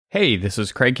Hey, this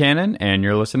is Craig Cannon, and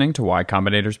you're listening to Y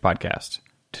Combinator's podcast.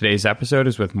 Today's episode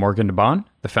is with Morgan DeBon,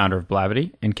 the founder of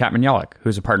Blavity, and Kat Mignolik,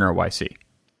 who's a partner at YC.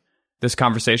 This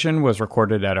conversation was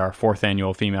recorded at our 4th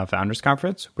annual Female Founders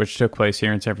Conference, which took place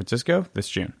here in San Francisco this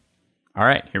June. All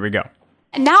right, here we go.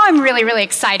 And now I'm really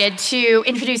excited to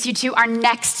introduce you to our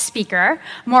next speaker,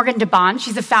 Morgan DeBon.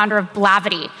 She's the founder of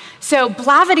Blavity. So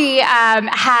Blavity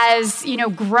has,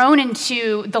 grown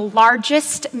into the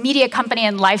largest media company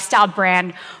and lifestyle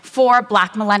brand for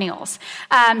Black millennials.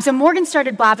 So Morgan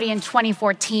started Blavity in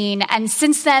 2014, and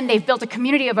since then they've built a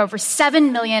community of over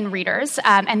 7 million readers,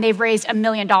 and they've raised $1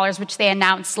 million, which they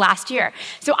announced last year.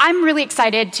 So I'm really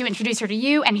excited to introduce her to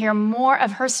you and hear more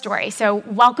of her story. So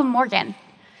welcome, Morgan.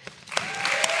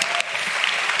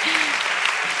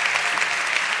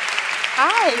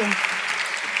 Hi.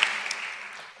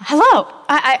 Hello.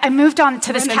 I moved on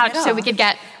to this couch so we could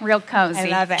get real cozy. I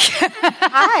love it.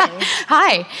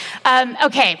 Hi. Hi.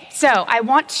 Okay, so I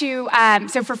want to,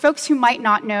 so for folks who might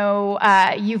not know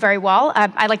you very well,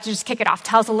 I'd like to just kick it off.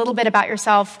 Tell us a little bit about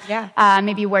yourself,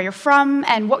 maybe where you're from,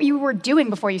 and what you were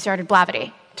doing before you started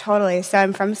Blavity. Totally. So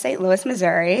I'm from St. Louis,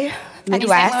 Missouri, Midwest. Any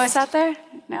St. Louis out there?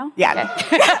 No? Yeah.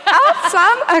 Okay. Oh,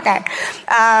 some? Okay.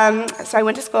 So I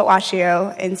went to school at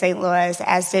WashU in St. Louis,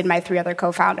 as did my 3 other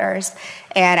co-founders.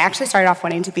 And I actually started off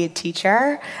wanting to be a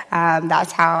teacher.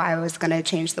 That's how I was going to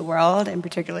change the world, and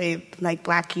particularly like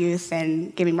Black youth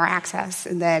and give me more access.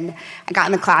 And then I got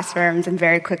in the classrooms and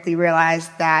very quickly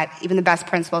realized that even the best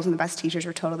principals and the best teachers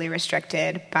were totally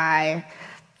restricted by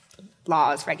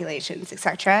laws, regulations,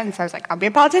 etc. And so I was like, I'll be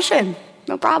a politician.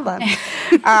 No problem.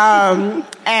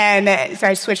 And so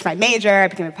I switched my major. I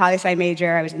became a poli-sci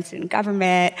major. I was in student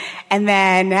government. And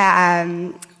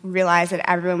then realized that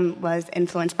everyone was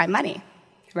influenced by money,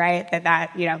 right?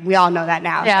 That we all know that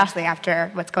now, especially after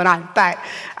what's going on. But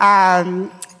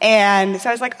and so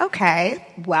I was like, okay,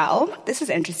 well, this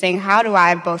is interesting. How do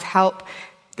I both help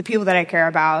the people that I care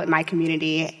about in my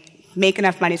community make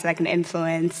enough money so that I can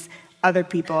influence other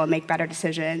people and make better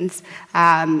decisions?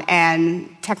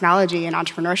 And technology and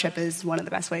entrepreneurship is one of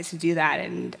the best ways to do that.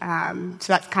 And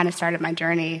so that kind of started my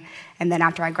journey. And then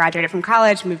after I graduated from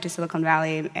college, moved to Silicon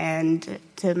Valley and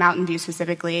to Mountain View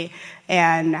specifically,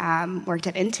 and worked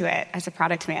at Intuit as a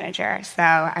product manager. So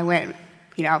I went,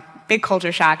 big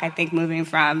culture shock, I think, moving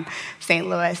from St.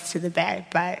 Louis to the Bay.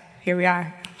 But here we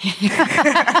are.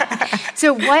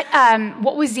 So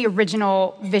what was the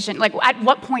original vision? Like, at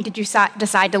what point did you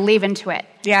decide to leave Intuit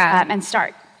and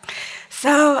start?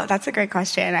 So that's a great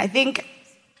question. I think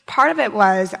part of it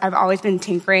was I've always been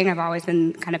tinkering. I've always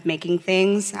been kind of making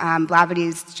things. Blavity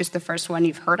is just the first one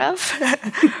you've heard of,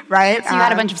 right? So you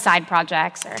had a bunch of side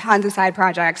projects. Tons of side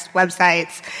projects,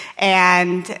 websites.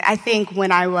 And I think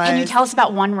when I was... Can you tell us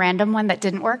about one random one that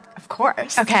didn't work? Of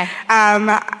course. Okay.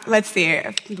 Let's see.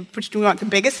 Which do we want? The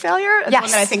biggest failure? Yes.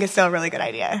 One that I think is still a really good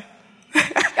idea.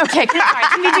 Okay, sorry.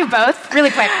 Can we do both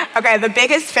really quick? Okay, the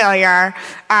biggest failure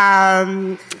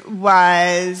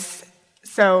was...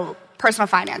 personal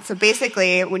finance. So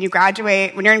basically, when you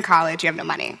graduate, when you're in college, you have no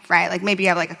money, right? Like maybe you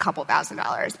have like a couple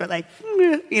 $1,000s, but like,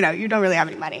 you don't really have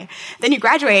any money. Then you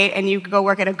graduate and you go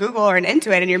work at a Google or an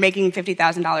Intuit and you're making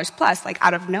 $50,000 plus, like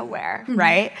out of nowhere,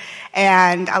 right?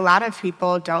 And a lot of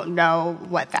people don't know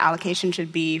what the allocation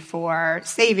should be for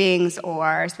savings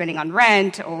or spending on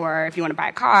rent or if you want to buy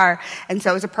a car. And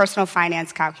so it was a personal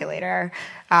finance calculator.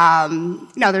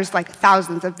 There's like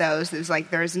thousands of those.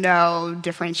 There's no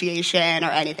differentiation or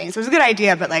anything. So it was a good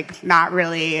idea, but like not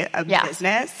really a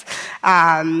business.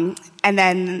 And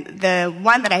then the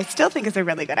one that I still think is a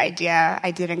really good idea, I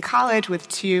did in college with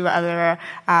 2 other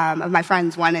of my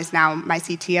friends. One is now my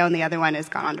CTO, and the other one has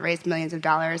gone on to raise millions of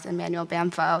dollars, Emmanuel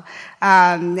Bamfo.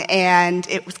 And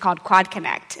it was called Quad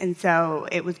Connect. And so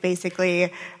it was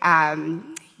basically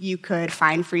you could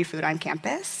find free food on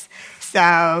campus.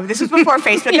 So this was before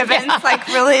Facebook events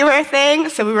really were a thing.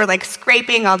 So we were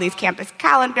scraping all these campus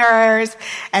calendars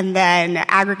and then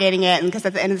aggregating it. And because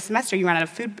at the end of the semester you run out of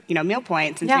food, meal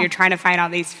points, and so you're trying to find all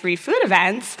these free food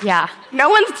events. Yeah, no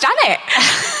one's done it.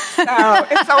 So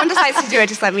if someone decides to do it,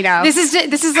 just let me know. This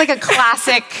is like a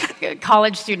classic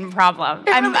college student problem.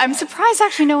 I'm surprised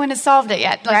actually no one has solved it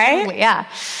yet. Right? Totally, yeah.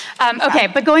 Okay,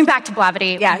 but going back to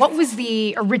Blavity, what was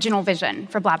the original vision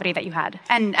for Blavity that you had,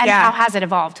 and how has it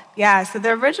evolved? Yeah, so the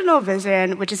original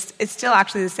vision, which is still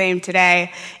actually the same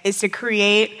today, is to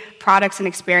create products and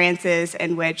experiences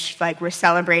in which we're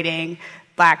celebrating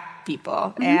Black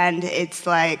people. And it's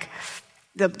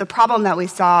the problem that we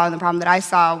saw and the problem that I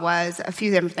saw was a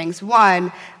few different things.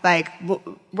 One,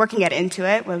 working at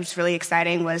Intuit, what was really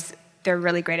exciting was they're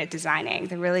really great at designing.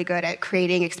 They're really good at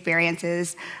creating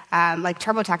experiences. Like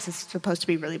TurboTax is supposed to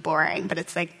be really boring, but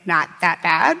it's like not that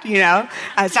bad, you know?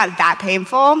 It's not that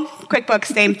painful. QuickBooks,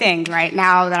 same thing, right?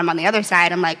 Now that I'm on the other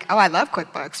side, I'm like, oh, I love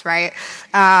QuickBooks, right?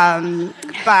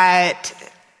 But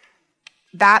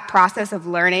that process of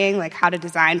learning, like how to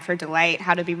design for delight,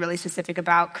 how to be really specific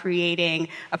about creating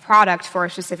a product for a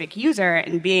specific user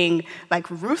and being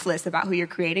like ruthless about who you're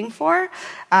creating for,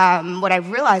 what I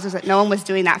realized was that no one was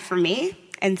doing that for me.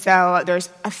 And so there's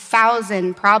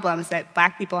 1,000 problems that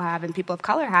Black people have and people of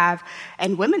color have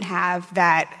and women have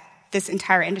that this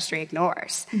entire industry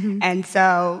ignores. Mm-hmm. And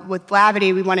so with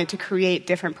Blavity, we wanted to create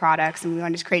different products and we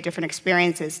wanted to create different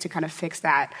experiences to kind of fix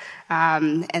that.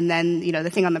 And then, you know, the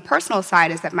thing on the personal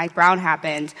side is that Mike Brown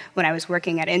happened when I was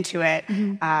working at Intuit,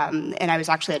 and I was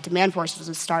actually at Demandforce, which was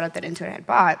a startup that Intuit had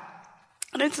bought.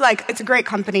 And it's a great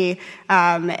company,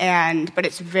 but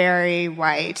it's very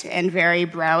white and very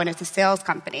bro, and it's a sales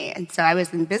company. And so I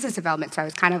was in business development, so I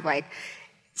was kind of like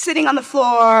sitting on the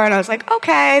floor, and I was like,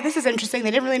 okay, this is interesting.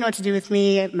 They didn't really know what to do with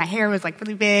me. My hair was like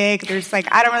really big. There's like,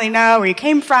 I don't really know where you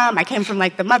came from. I came from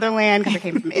like the motherland because I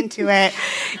came from Intuit,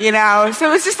 you know. So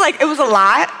it was just like, it was a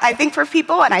lot, I think, for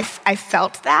people, and I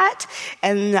felt that.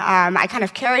 And I kind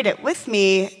of carried it with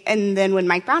me. And then when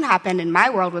Mike Brown happened and my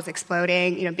world was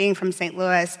exploding, you know, being from St.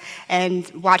 Louis and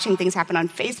watching things happen on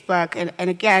Facebook, and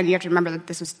again, you have to remember that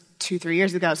this was 2-3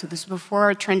 years ago, so this was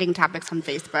before trending topics on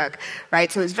Facebook,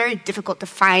 right? So it was very difficult to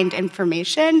find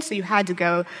information, so you had to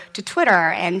go to Twitter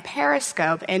and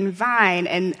Periscope and Vine,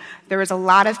 and there was a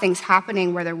lot of things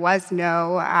happening where there was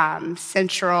no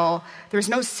central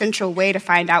way to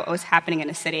find out what was happening in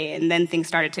a city, and then things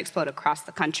started to explode across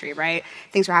the country, right?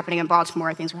 Things were happening in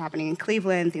Baltimore, things were happening in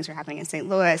Cleveland, things were happening in St.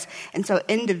 Louis, and so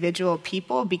individual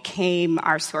people became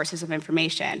our sources of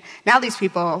information. Now these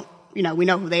people, you know, we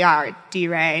know who they are,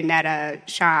 D-Ray, Netta,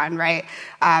 Sean, right?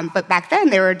 But back then,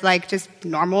 they were like just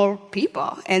normal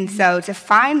people. And so to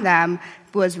find them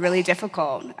was really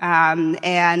difficult.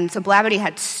 And so Blavity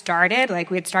had started,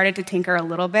 like we had started to tinker a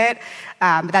little bit,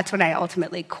 but that's when I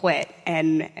ultimately quit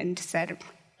and said,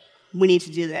 we need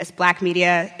to do this. Black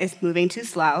media is moving too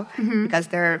slow because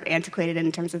they're antiquated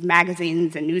in terms of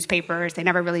magazines and newspapers. They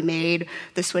never really made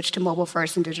the switch to mobile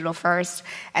first and digital first.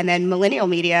 And then millennial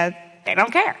media, they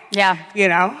don't care. Yeah. You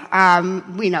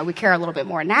know, we care a little bit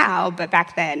more now, but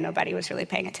back then nobody was really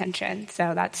paying attention.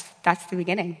 So that's the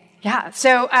beginning. Yeah.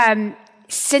 So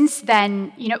since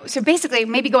then, you know, so basically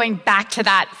maybe going back to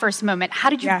that first moment, how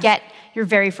did you get your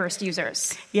very first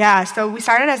users? Yeah. So we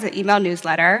started as an email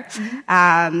newsletter.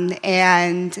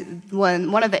 And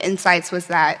one of the insights was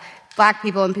that Black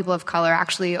people and people of color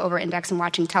actually over-index in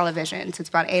watching television. So it's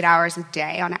about 8 hours a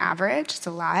day on average. It's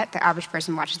a lot. The average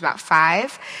person watches about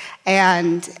 5.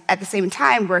 And at the same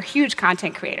time, we're huge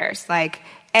content creators. Like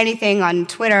anything on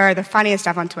Twitter, the funniest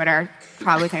stuff on Twitter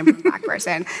probably came from a Black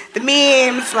person. The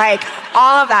memes, like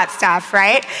all of that stuff,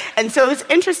 right? And so it was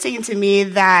interesting to me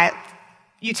that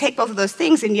you take both of those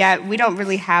things, and yet we don't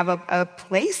really have a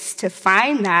place to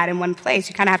find that in one place.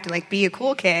 You kind of have to like be a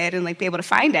cool kid and like be able to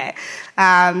find it.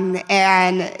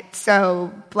 And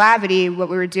so Blavity, what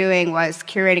we were doing was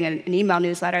curating an email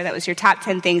newsletter that was your top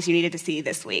 10 things you needed to see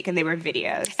this week, and they were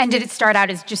videos. And did it start out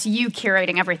as just you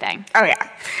curating everything? Oh yeah,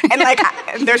 and like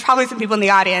there's probably some people in the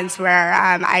audience where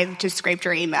I just scraped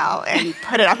your email and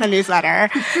put it on the newsletter.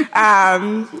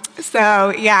 So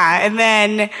yeah, and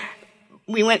then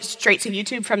we went straight to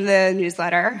YouTube from the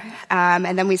newsletter,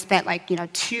 and then we spent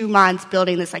 2 months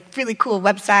building this really cool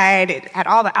website. It had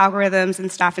all the algorithms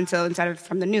and stuff, and so instead of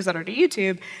from the newsletter to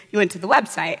YouTube, you went to the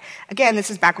website. Again,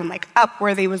 this is back when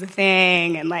Upworthy was a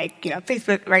thing, and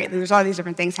Facebook, right? There was all these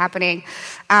different things happening.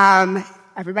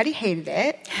 Everybody hated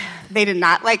it. They did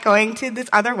not like going to this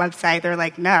other website. They're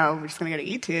like, no, we're just going to go to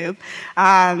YouTube.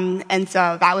 And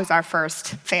so that was our first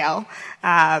fail.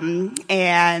 And,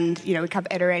 we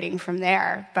kept iterating from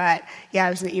there. But, yeah,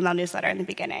 it was an email newsletter in the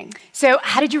beginning. So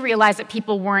how did you realize that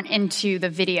people weren't into the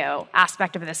video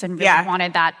aspect of this and really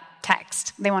wanted that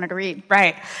text? They wanted to read.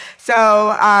 Right. So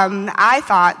I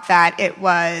thought that it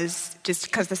was just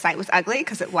because the site was ugly,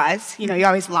 because it was. You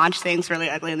always launch things really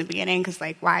ugly in the beginning because,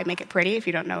 why make it pretty if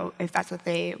you don't know if that's what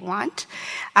they want?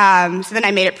 So then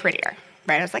I made it prettier.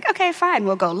 Right? I was like, okay, fine,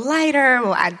 we'll go lighter,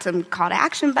 we'll add some call to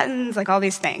action buttons, all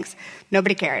these things.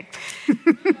 Nobody cared.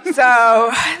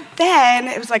 So then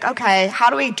it was okay,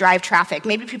 how do we drive traffic?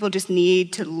 Maybe people just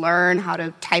need to learn how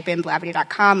to type in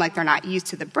Blavity.com, they're not used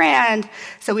to the brand.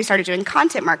 So we started doing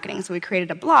content marketing. So we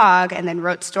created a blog and then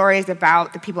wrote stories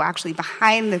about the people actually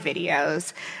behind the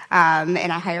videos.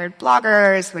 And I hired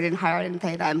bloggers. I didn't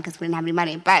pay them because we didn't have any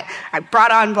money, but I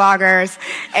brought on bloggers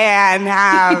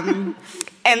and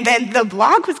And then the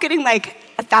blog was getting like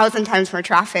 1,000 times more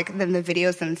traffic than the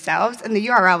videos themselves. And the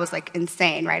URL was like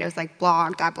insane, right? It was like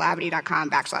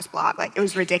blog.blavity.com/blog. Like it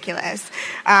was ridiculous.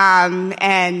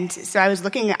 And so I was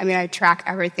looking, I track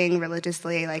everything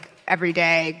religiously, like every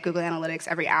day, Google Analytics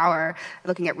every hour,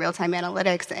 looking at real-time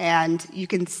analytics, and you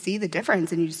can see the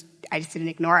difference, and I just didn't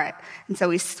ignore it. And so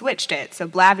we switched it. So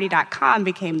blavity.com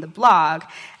became the blog,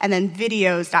 and then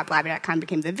videos.blavity.com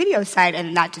became the video site,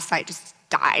 and that site just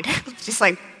died, just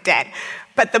like dead.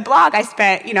 But the blog, I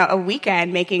spent, a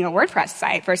weekend making a WordPress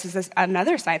site versus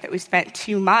another site that we spent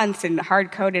 2 months and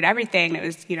hard-coded everything. It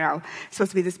was,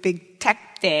 supposed to be this big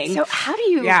tech thing. So how do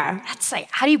you,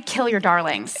 how do you kill your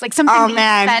darlings? Like something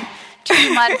that you spent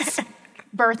 2 months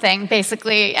birthing,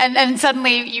 basically, and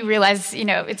suddenly you realize,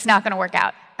 it's not going to work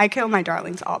out. I kill my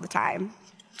darlings all the time.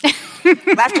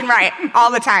 Left and right,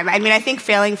 all the time. I think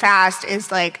failing fast is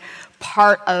like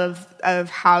part of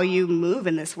how you move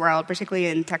in this world, particularly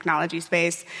in technology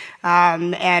space,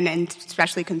 and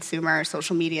especially consumer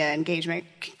social media engagement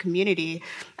community.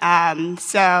 I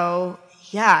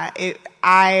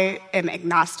am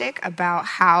agnostic about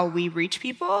how we reach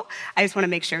people. I just want to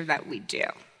make sure that we do.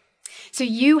 So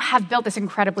you have built this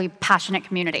incredibly passionate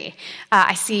community.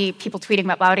 I see people tweeting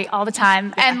about Blavity all the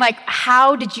time. Yeah. And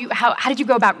how did you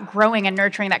go about growing and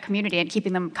nurturing that community and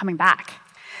keeping them coming back?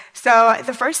 So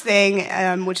the first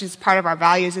thing, which is part of our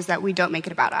values, is that we don't make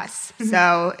it about us. Mm-hmm.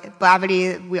 So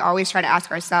Blavity, we always try to ask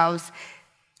ourselves,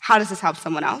 how does this help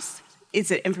someone else?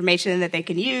 Is it information that they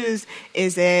can use?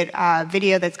 Is it a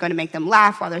video that's going to make them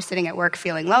laugh while they're sitting at work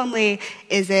feeling lonely?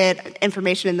 Is it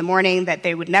information in the morning that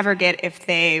they would never get if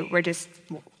they were just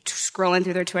scrolling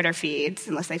through their Twitter feeds,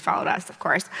 unless they followed us, of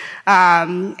course.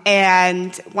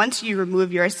 And once you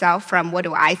remove yourself from what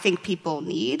do I think people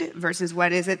need versus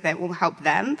what is it that will help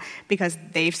them because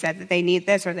they've said that they need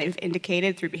this or they've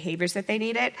indicated through behaviors that they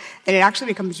need it, then it actually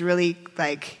becomes really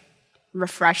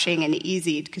refreshing and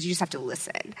easy because you just have to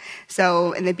listen.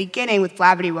 So in the beginning with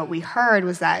Blavity, what we heard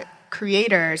was that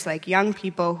creators, like young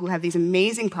people who have these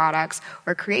amazing products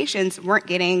or creations, weren't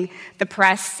getting the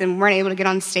press and weren't able to get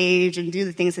on stage and do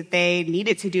the things that they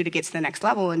needed to do to get to the next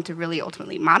level and to really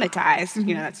ultimately monetize.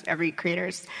 Mm-hmm. That's every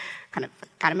creator's kind of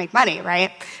got to make money,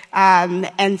 right?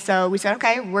 And so we said,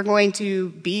 okay, we're going to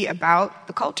be about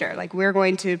the culture. We're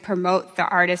going to promote the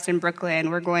artist in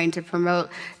Brooklyn. We're going to promote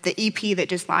the EP that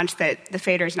just launched that the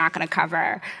Fader is not going to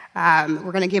cover.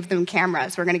 We're going to give them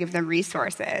cameras. We're going to give them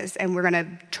resources. And we're going to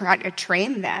try to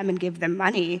train them and give them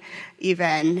money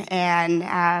even.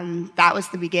 And that was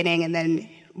the beginning. And then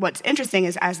what's interesting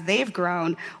is as they've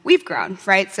grown, we've grown,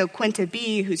 right? So Quinta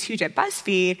B, who's huge at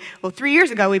BuzzFeed, 3 years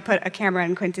ago, we put a camera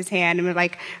in Quinta's hand and we're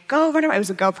like, go run around. It was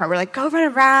a GoPro. We're like, go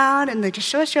run around and just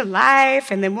show us your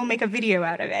life and then we'll make a video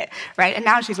out of it, right? And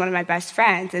now she's one of my best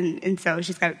friends. And so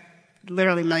she's got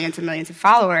literally millions and millions of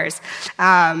followers.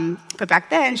 But back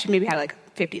then, she maybe had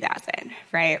 50,000,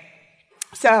 right?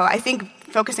 So I think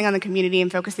focusing on the community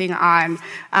and focusing on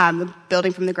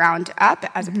building from the ground up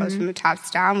as opposed from the top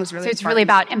down was really important. So it's really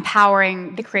about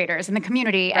empowering the creators and the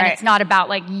community, and it's not about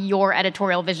your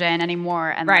editorial vision anymore.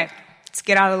 And right. Let's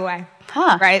get out of the way.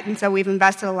 Huh. Right? And so we've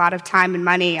invested a lot of time and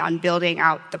money on building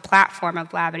out the platform of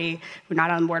Blavity. We're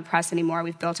not on WordPress anymore.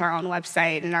 We've built our own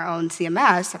website and our own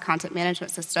CMS, a content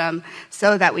management system,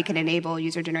 so that we can enable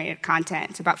user-generated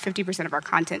content. So about 50% of our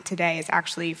content today is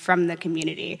actually from the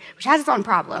community, which has its own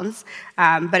problems.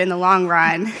 But in the long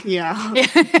run,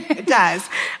 it does.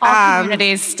 All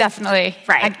communities, definitely.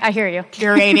 Right. I hear you.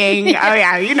 Curating. Oh,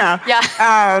 yeah,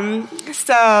 Yeah.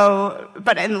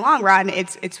 But in the long run,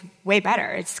 it's way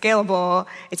better. It's scalable.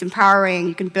 It's empowering.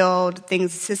 You can build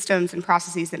things, systems, and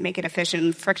processes that make it efficient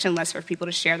and frictionless for people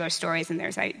to share their stories and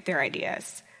their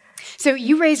ideas. So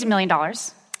you raised $1 million. A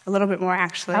little bit more,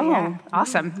 actually. Oh, yeah.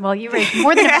 Awesome. Well, you raised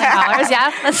more than $1 million,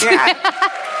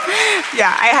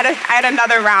 Yeah. I had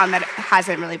another round that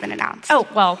hasn't really been announced. Oh,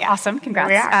 well, awesome.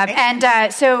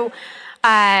 Congrats. So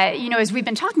as we've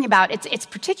been talking about, it's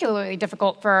particularly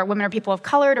difficult for women or people of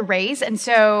color to raise. And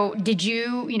so did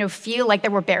you, feel like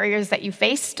there were barriers that you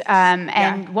faced?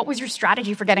 What was your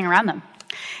strategy for getting around them?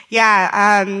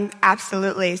 Yeah,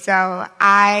 absolutely. So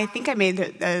I think I made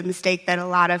the mistake that a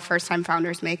lot of first-time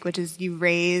founders make, which is you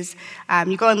go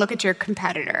and look at your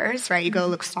competitors, right? You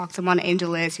go stalk them on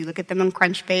AngelList, you look at them on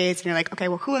Crunchbase, and you're like, okay,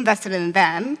 well, who invested in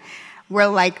them? We're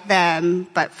like them,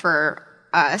 but for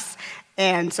us.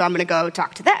 And so I'm going to go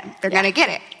talk to them. They're going to get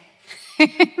it.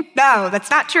 No, that's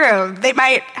not true. They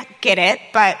might get it,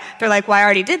 but they're like, well, I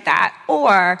already did that.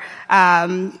 Or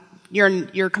they're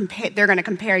going to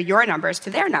compare your numbers to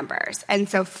their numbers. And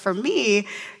so for me,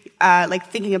 like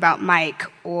thinking about Mike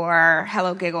or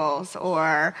Hello Giggles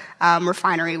or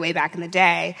Refinery way back in the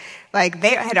day, like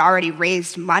they had already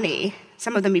raised money,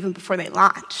 some of them even before they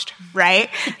launched, right?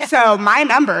 So my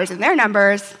numbers and their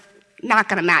numbers, not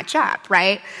going to match up,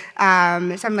 right? So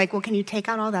I'm like, well, can you take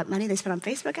out all that money they spent on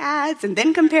Facebook ads and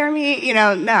then compare me?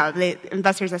 No, the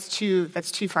investors, that's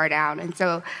too far down. And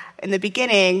so in the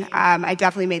beginning, I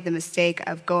definitely made the mistake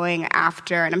of going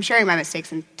after, and I'm sharing my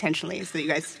mistakes intentionally so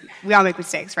that we all make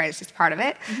mistakes, right? It's just part of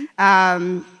it.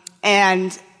 Mm-hmm.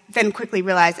 And then quickly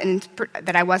realized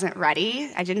that I wasn't ready.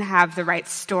 I didn't have the right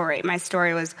story. My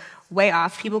story was way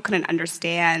off. People couldn't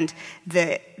understand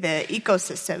the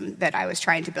ecosystem that I was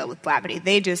trying to build with Blavity.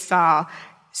 They just saw,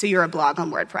 so you're a blog on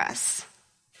WordPress,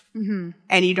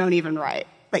 and you don't even write.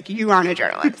 Like, you aren't a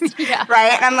journalist,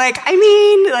 right? And I'm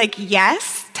like,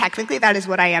 yes, technically that is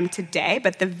what I am today,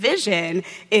 but the vision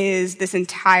is this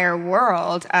entire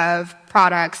world of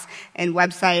products and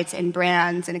websites and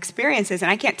brands and experiences,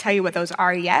 and I can't tell you what those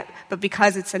are yet, but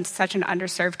because it's in such an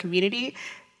underserved community,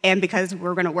 and because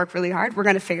we're going to work really hard, we're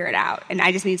going to figure it out. And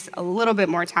I just need a little bit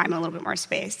more time and a little bit more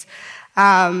space.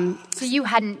 So you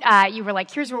hadn't, you were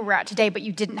like, here's where we're at today, but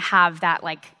you didn't have that,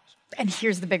 like, and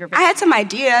here's the bigger vision. I had some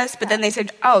ideas, but then they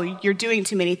said, oh, you're doing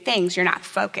too many things. You're not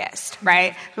focused,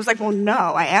 right? I was like, well, no,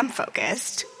 I am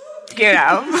focused.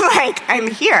 Like, I'm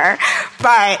here,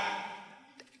 but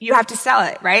you have to sell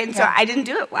it, right? And so I didn't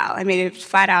do it well. It was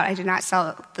flat out, I did not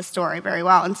sell the story very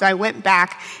well. And so I went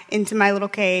back into my little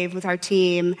cave with our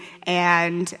team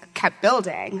and kept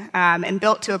building, and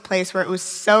built to a place where it was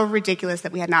so ridiculous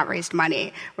that we had not raised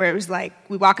money, where it was like,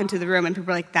 we walk into the room and people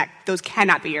are like, those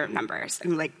cannot be your numbers.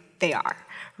 And we're like, they are,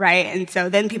 right? And so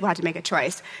then people had to make a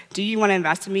choice. Do you want to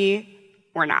invest in me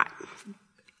or not?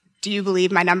 Do you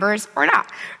believe my numbers or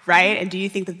not, right? And do you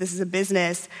think that this is a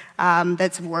business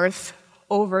that's worth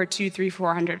over $200, $300,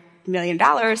 $400 million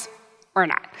or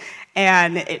not?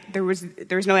 And there was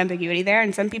no ambiguity there.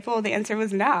 And some people, the answer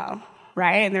was no,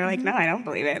 right? And they're like, no, I don't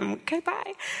believe it. I'm like, okay,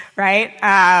 bye,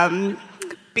 right?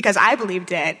 Because I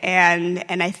believed it. And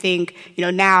I think,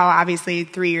 now, obviously,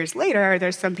 3 years later,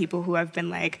 there's some people who have been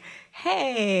like,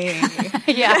 hey.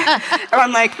 Or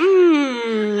I'm like,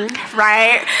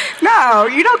 right? No,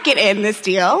 you don't get in this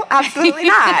deal. Absolutely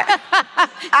not.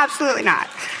 Absolutely not.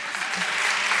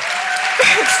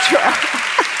 It's true.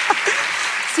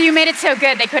 So you made it so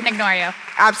good they couldn't ignore you.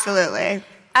 Absolutely.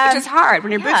 Which is hard.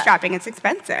 When you're bootstrapping, it's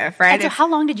expensive, right? And so how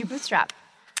long did you bootstrap?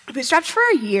 I bootstrapped for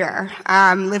a year,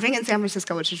 living in San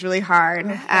Francisco, which was really hard.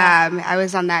 I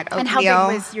was on that OPO. And how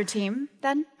big was your team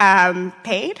then?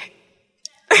 Paid?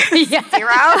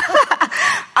 0.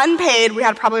 Unpaid, we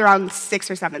had probably around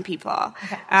 6 or 7 people.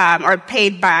 Or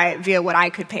paid via what I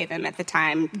could pay them at the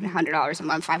time, $100 a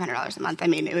month, $500 a month.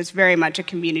 It was very much a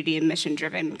community and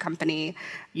mission-driven company.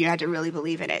 You had to really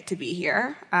believe in it to be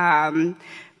here.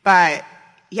 But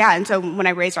yeah, and so when I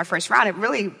raised our first round, it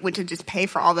really went to just pay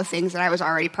for all the things that I was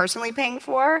already personally paying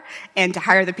for and to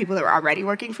hire the people that were already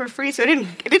working for free. So it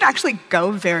didn't actually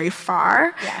go very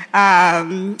far.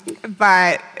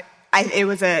 But it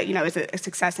was a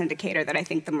success indicator that I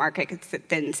think the market could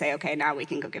then say, okay, now we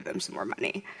can go give them some more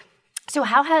money. So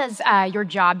how has your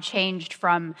job changed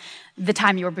from the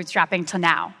time you were bootstrapping to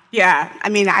now? Yeah,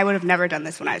 I would have never done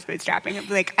this when I was bootstrapping. I'd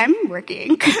be like, I'm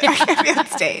working. I can't be on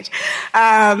stage.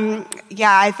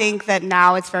 I think that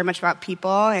now it's very much about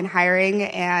people and hiring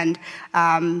and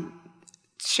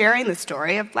sharing the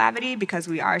story of Blavity, because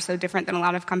we are so different than a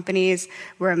lot of companies.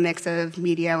 We're a mix of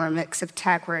media, we're a mix of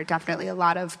tech, we're definitely a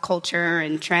lot of culture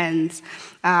and trends.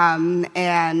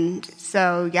 And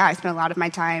so, I spent a lot of my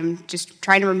time just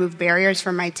trying to remove barriers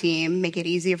from my team, make it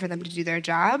easier for them to do their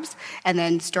jobs, and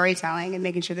then storytelling and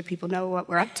making sure that people know what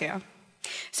we're up to.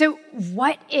 So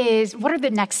what are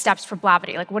the next steps for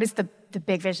Blavity? Like, what is the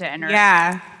big vision?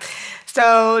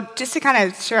 So just to kind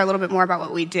of share a little bit more about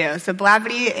what we do. So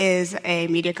Blavity is a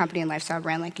media company and lifestyle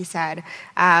brand, like you said.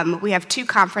 We have 2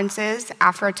 conferences,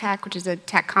 AfroTech, which is a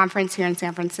tech conference here in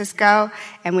San Francisco,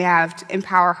 and we have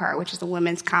Empower Her, which is a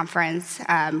women's conference,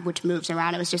 which moves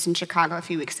around. It was just in Chicago a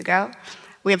few weeks ago.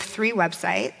 We have 3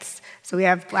 websites. So we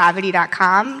have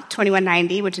Blavity.com,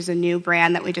 2190, which is a new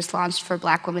brand that we just launched for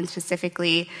Black women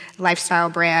specifically, lifestyle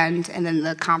brand, and then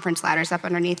the conference ladders up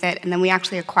underneath it. And then we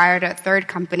actually acquired a 3rd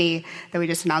company that we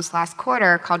just announced last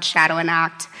quarter called Shadow and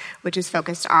Act, which is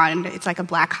focused on, it's like a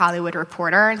Black Hollywood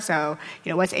reporter. So,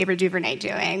 what's Ava DuVernay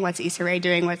doing? What's Issa Rae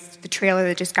doing? What's the trailer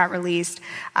that just got released?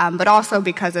 But also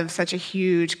because of such a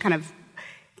huge kind of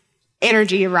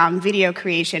energy around video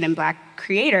creation and Black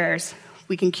creators,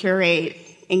 we can curate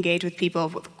engage with people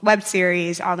with web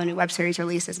series, all the new web series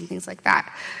releases and things like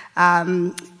that.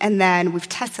 And then we've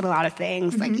tested a lot of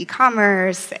things like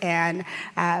e-commerce and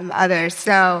others.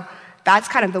 So that's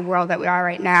kind of the world that we are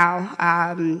right now.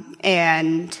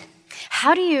 And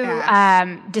how do you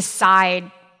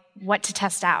decide what to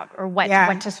test out or what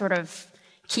to sort of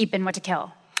keep and what to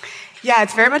kill? Yeah,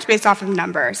 it's very much based off of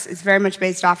numbers. It's very much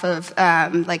based off of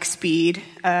like speed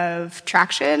of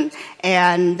traction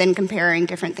and then comparing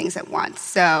different things at once.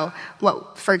 So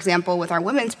for example, with our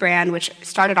women's brand, which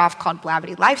started off called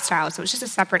Blavity Lifestyle, so it's just a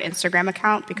separate Instagram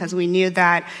account because we knew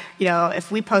that,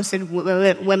 if we posted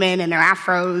women and their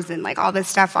afros and like all this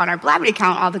stuff on our Blavity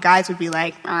account, all the guys would be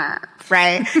like,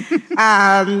 right?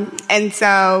 And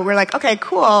so we're like, okay,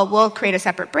 cool, we'll create a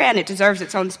separate brand. It deserves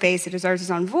its own space. It deserves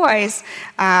its own voice.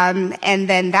 And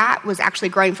then that was actually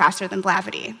growing faster than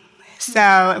Blavity.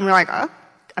 And we're like, oh,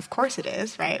 of course it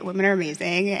is, right? Women are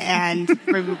amazing. And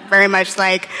we're very much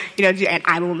like, and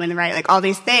I'm a woman, right? Like all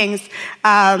these things.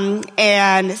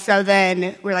 And so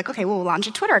then we're like, okay, well, we'll launch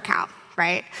a Twitter account,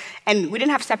 right? And we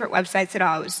didn't have separate websites at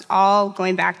all. It was all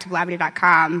going back to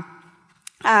Blavity.com.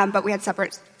 But we had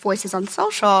separate voices on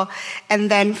social. And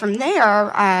then from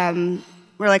there,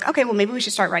 we're like, okay, well, maybe we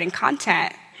should start writing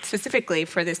content specifically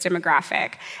for this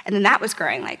demographic. And then that was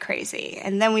growing like crazy.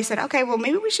 And then we said, okay, well,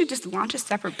 maybe we should just launch a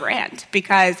separate brand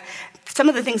because some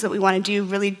of the things that we want to do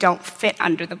really don't fit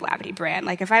under the Blavity brand.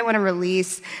 Like if I want to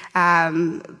release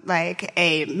make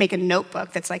a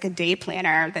notebook that's like a day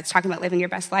planner that's talking about living your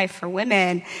best life for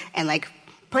women and like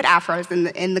put afros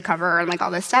in the cover and like all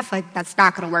this stuff, like that's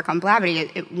not going to work on Blavity.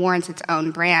 It warrants its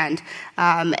own brand.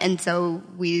 And so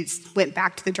we went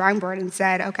back to the drawing board and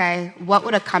said, okay, what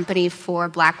would a company for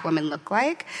Black women look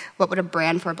like? What would a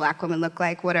brand for a Black woman look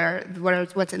like?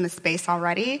 What's in the space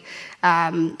already?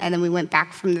 And then we went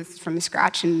back from the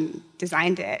scratch and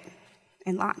designed it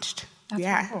and launched. That's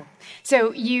really cool.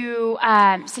 So you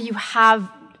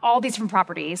have all these different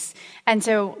properties, and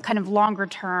so kind of longer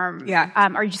term,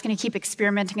 are you just going to keep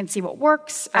experimenting and see what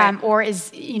works, or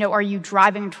are you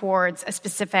driving towards a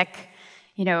specific,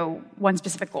 one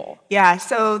specific goal? Yeah.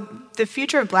 So the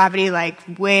future of Blavity, like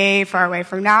way far away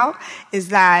from now, is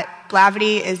that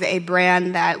Blavity is a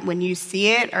brand that when you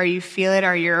see it or you feel it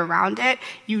or you're around it,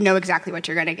 you know exactly what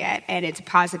you're going to get, and it's a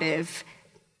positive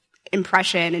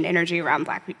impression and energy around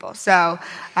Black people. So,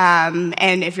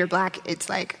 and if you're Black, it's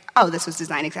like, oh, this was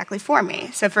designed exactly for me.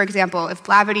 So, for example, if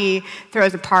Blavity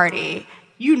throws a party,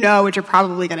 you know what you're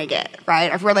probably going to get,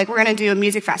 right? If we're going to do a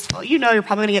music festival, you're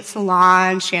probably going to get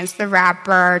Solange, Chance the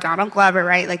Rapper, Donald Glover,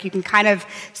 right? Like, you can kind of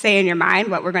say in your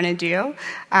mind what we're going to do,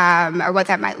 or what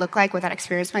that might look like, what that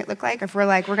experience might look like. If we're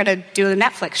going to do a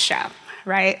Netflix show,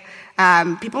 right?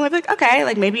 People might be like, okay,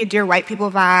 like maybe a Dear White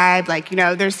People vibe. Like,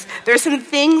 there's some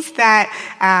things that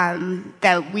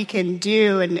we can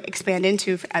do and expand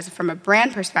into from a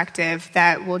brand perspective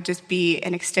that will just be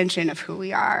an extension of who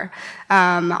we are.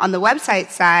 On the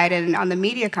website side and on the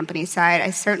media company side,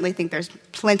 I certainly think there's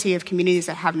plenty of communities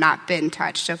that have not been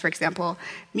touched. So, for example,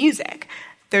 music.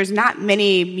 There's not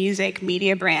many music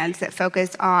media brands that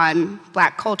focus on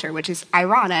Black culture, which is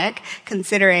ironic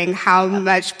considering how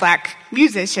much Black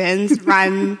musicians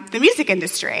run the music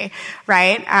industry,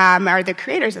 right? Are the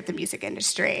creators of the music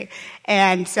industry.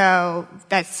 And so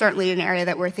that's certainly an area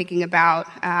that we're thinking about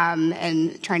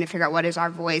and trying to figure out what is our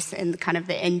voice in kind of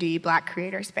the indie Black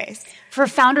creator space. For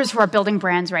founders who are building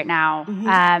brands right now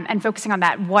and focusing on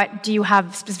that, what do you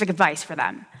have specific advice for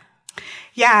them?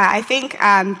 Yeah, I think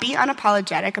be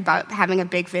unapologetic about having a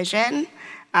big vision.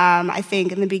 I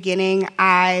think in the beginning,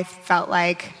 I felt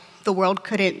like the world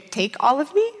couldn't take all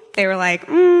of me. They were like,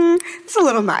 it's a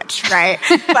little much, right?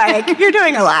 Like, you're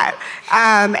doing a lot.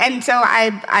 And so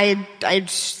I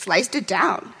sliced it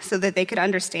down so that they could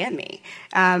understand me.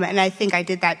 And I think I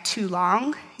did that too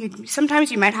long.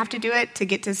 Sometimes you might have to do it to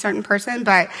get to a certain person,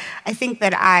 but I think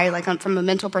that from a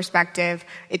mental perspective,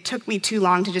 it took me too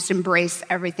long to just embrace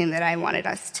everything that I wanted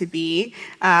us to be.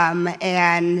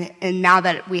 And now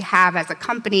that we have as a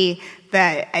company,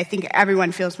 that I think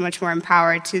everyone feels much more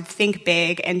empowered to think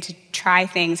big and to try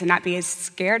things and not be as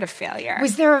scared of failure.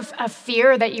 Was there a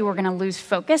fear that you were going to lose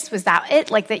focus? Was that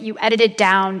it? Like that you edited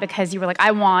down because you were like,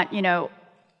 I want,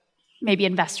 maybe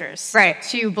investors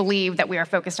to believe that we are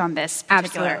focused on this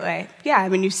particular. Absolutely. Yeah, I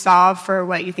mean, you solve for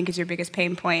what you think is your biggest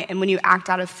pain point. And when you act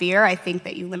out of fear, I think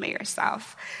that you limit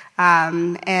yourself.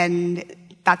 And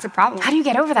that's a problem. How do you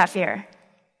get over that fear?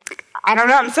 I don't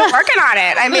know. I'm still working on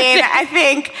it. I mean, I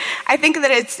think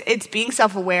that it's being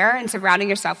self-aware and surrounding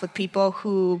yourself with people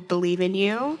who believe in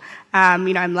you.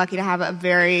 I'm lucky to have a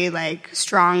very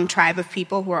strong tribe of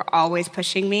people who are always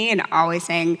pushing me and always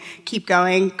saying, keep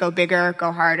going, go bigger,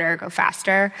 go harder, go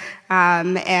faster.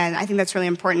 And I think that's really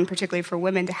important, particularly for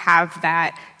women, to have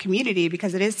that community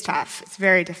because it is tough. It's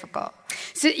very difficult.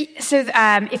 So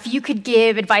if you could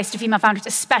give advice to female founders,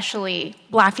 especially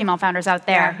Black female founders out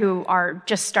there who are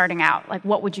just starting out,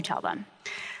 what would you tell them?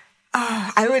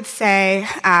 I would say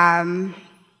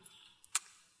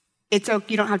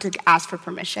you don't have to ask for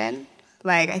permission.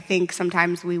 I think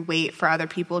sometimes we wait for other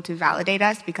people to validate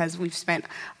us because we've spent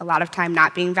a lot of time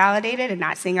not being validated and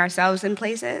not seeing ourselves in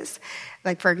places.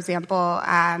 For example,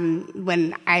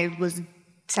 when I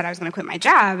said I was going to quit my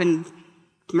job and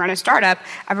run a startup,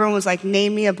 everyone was like,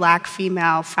 name me a Black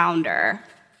female founder.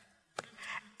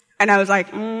 And I was like,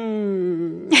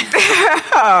 And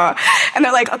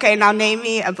they're like, okay, now name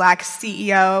me a Black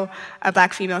CEO, a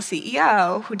Black female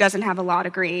CEO who doesn't have a law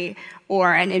degree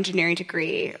or an engineering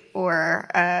degree or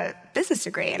a business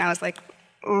degree. And I was like,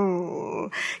 ooh,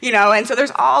 and so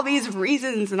there's all these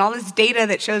reasons and all this data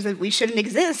that shows that we shouldn't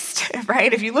exist,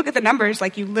 right? If you look at the numbers,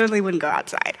 you literally wouldn't go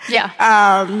outside. Yeah.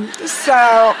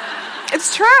 So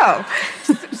it's true.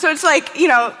 So it's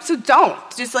so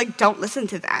don't listen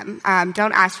to them.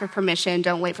 Don't ask for permission.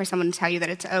 Don't wait for someone to tell you that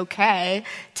it's okay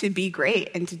to be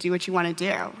great and to do what you want to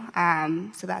do.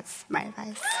 So that's my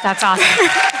advice. That's awesome.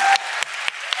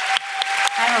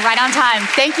 I'm right on time.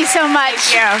 Thank you so much.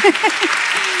 Thank you.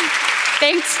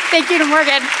 Thanks. Thank you to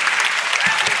Morgan.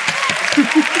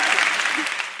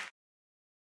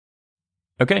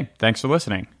 Okay, thanks for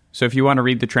listening. So if you want to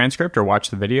read the transcript or watch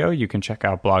the video, you can check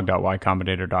out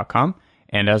blog.ycombinator.com.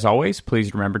 And as always,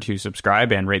 please remember to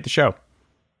subscribe and rate the show.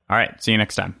 All right, see you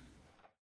next time.